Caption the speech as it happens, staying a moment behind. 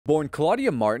Born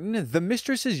Claudia Martin, the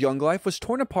Mistress's young life was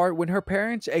torn apart when her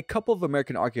parents, a couple of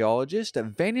American archaeologists,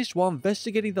 vanished while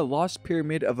investigating the lost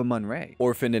pyramid of Amun-Re.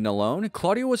 Orphaned and alone,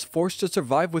 Claudia was forced to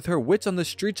survive with her wits on the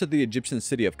streets of the Egyptian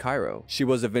city of Cairo. She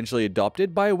was eventually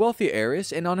adopted by a wealthy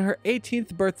heiress, and on her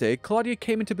 18th birthday, Claudia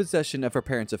came into possession of her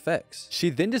parents' effects. She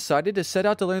then decided to set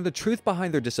out to learn the truth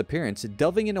behind their disappearance,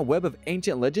 delving in a web of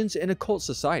ancient legends and occult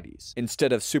societies.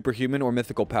 Instead of superhuman or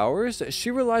mythical powers,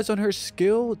 she relies on her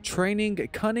skill, training,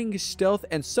 cunning, stealth,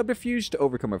 and subterfuge to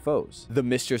overcome her foes. The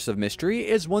Mistress of Mystery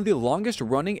is one of the longest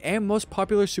running and most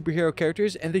popular superhero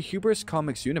characters in the Hubris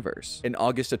Comics universe. In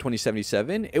August of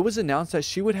 2077, it was announced that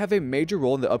she would have a major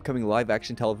role in the upcoming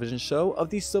live-action television show of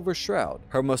The Silver Shroud.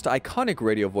 Her most iconic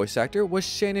radio voice actor was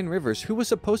Shannon Rivers, who was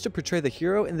supposed to portray the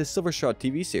hero in the Silver Shroud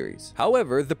TV series.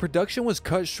 However, the production was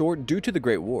cut short due to the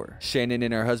Great War. Shannon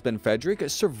and her husband Frederick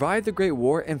survived the Great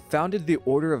War and founded the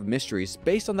Order of Mysteries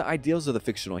based on the ideals of the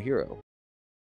fictional hero.